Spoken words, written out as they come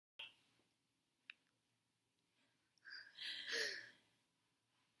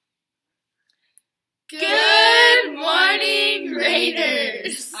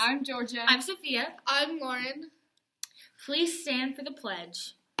Raiders! I'm Georgia. I'm Sophia. I'm Lauren. Please stand for the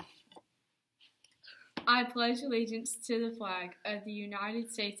pledge. I pledge allegiance to the flag of the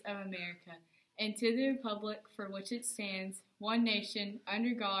United States of America and to the republic for which it stands, one nation,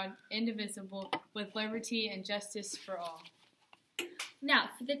 under God, indivisible, with liberty and justice for all. Now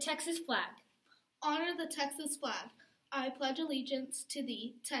for the Texas flag. Honor the Texas flag. I pledge allegiance to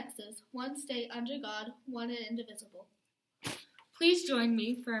thee, Texas, one state under God, one and indivisible. Please join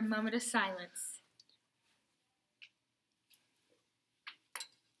me for a moment of silence.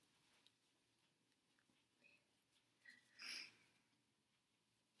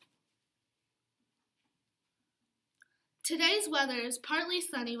 Today's weather is partly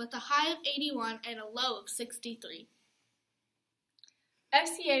sunny with a high of 81 and a low of 63.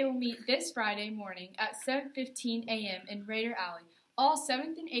 FCA will meet this Friday morning at 7:15 a.m. in Raider Alley. All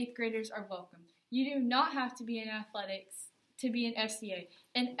 7th and 8th graders are welcome. You do not have to be in athletics to be in FCA,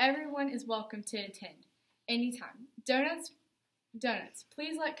 and everyone is welcome to attend anytime. Donuts.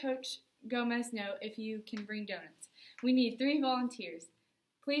 Please let Coach Gomez know if you can bring donuts. We need 3 volunteers.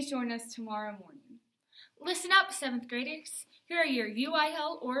 Please join us tomorrow morning. Listen up, 7th graders. Here are your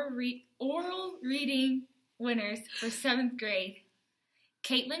UIL oral reading winners for 7th grade.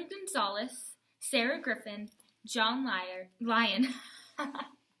 Caitlin Gonzalez, Sarah Griffin, John Lyon,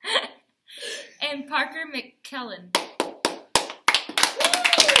 and Parker McKellen.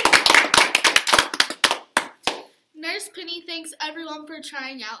 Nurse Penny thanks everyone for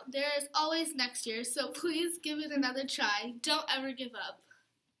trying out. There is always next year, so please give it another try. Don't ever give up.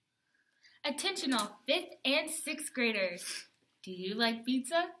 Attention all 5th and 6th graders. Do you like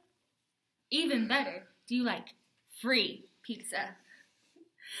pizza? Even better, do you like free pizza?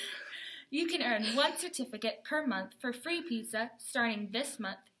 You can earn 1 certificate per month for free pizza starting this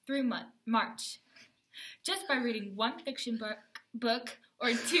month through March, just by reading 1 fiction book or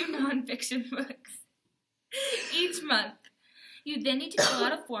 2 nonfiction books each month. You then need to fill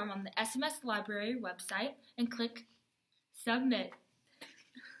out a form on the SMS Library website and click Submit.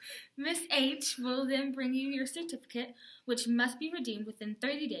 Miss H will then bring you your certificate, which must be redeemed within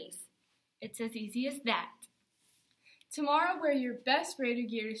 30 days. It's as easy as that. Tomorrow, wear your best Raider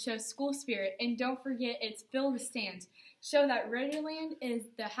gear to show school spirit, and don't forget it's Fill the Stands. Show that Raiderland is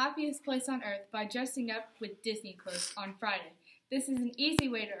the happiest place on earth by dressing up with Disney clothes on Friday. This is an easy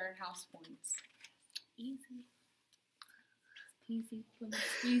way to earn house points. Easy.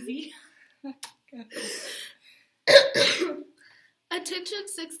 Easy. Attention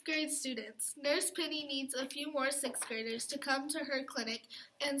 6th grade students. Nurse Penny needs a few more 6th graders to come to her clinic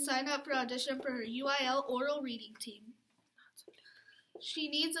and sign up for audition for her UIL oral reading team. She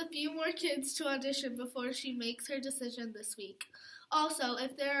needs a few more kids to audition before she makes her decision this week. Also,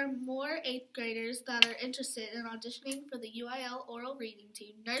 if there are more 8th graders that are interested in auditioning for the UIL oral reading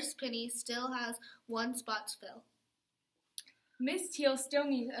team, Nurse Penny still has 1 spot to fill. Miss Teal still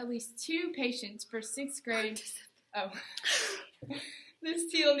needs at least 2 patients for 6th grade. Miss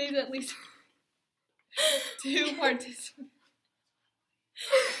Teal needs at least 2 participants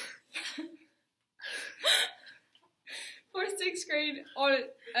for 6th grade on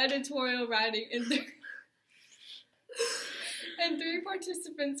editorial writing and 3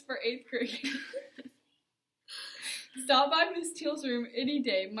 participants for 8th grade. Stop by Miss Teal's room any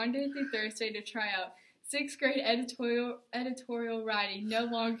day, Monday through Thursday, to try out. 6th grade editorial writing no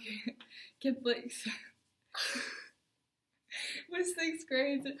longer conflicts with 6th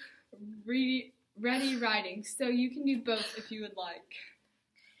grade's ready writing, so you can do both if you would like.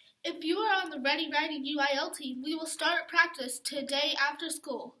 If you are on the Ready Writing UIL team, we will start practice today after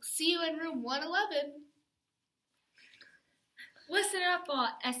school. See you in room 111. Listen up, all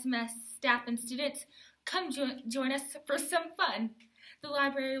SMS staff and students. Come join us for some fun. The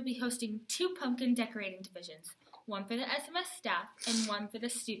library will be hosting 2 pumpkin decorating divisions, 1 for the SMS staff and 1 for the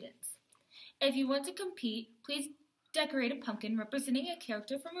students. If you want to compete, please decorate a pumpkin representing a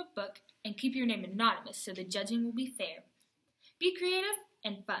character from a book and keep your name anonymous so the judging will be fair. Be creative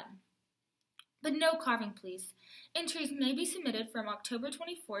and fun. But no carving, please. Entries may be submitted from October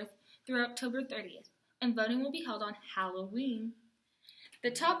 24th through October 30th, and voting will be held on Halloween. The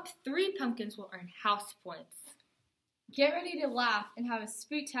top 3 pumpkins will earn house points. Get ready to laugh and have a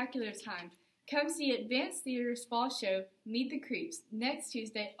spooktacular time. Come see Advanced Theater's fall show, Meet the Creeps, next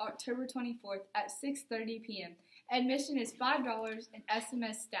Tuesday, October 24th at 6:30 p.m. Admission is $5 and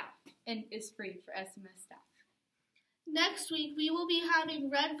SMS staff, and is free for SMS staff. Next week, we will be having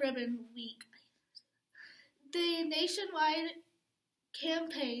Red Ribbon Week. The nationwide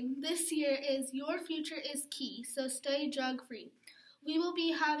campaign this year is Your Future is Key, so stay drug-free. We will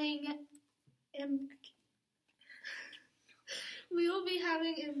be having We will be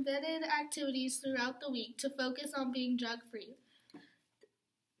having embedded activities throughout the week to focus on being drug-free.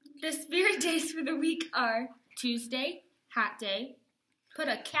 The spirit days for the week are Tuesday, hat day, put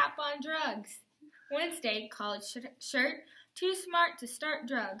a cap on drugs. Wednesday, college shirt, too smart to start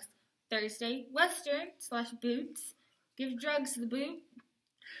drugs. Thursday, Western/boots, give drugs the boot.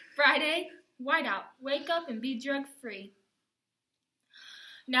 Friday, whiteout, wake up and be drug-free.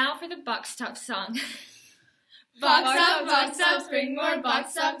 Now for the box top song. Box up, bring more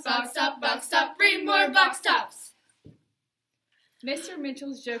box up, bring more box tops. Mr.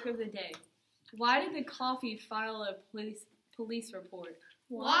 Mitchell's joke of the day. Why did the coffee file a police report?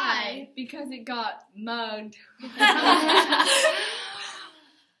 Why? Because it got mugged.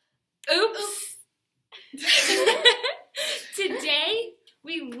 Oops. Today,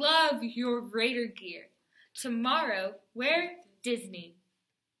 we love your Raider gear. Tomorrow, wear Disney.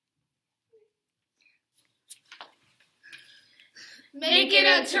 Make it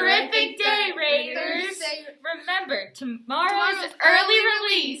a terrific day, Raiders. Remember, tomorrow's early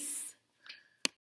release.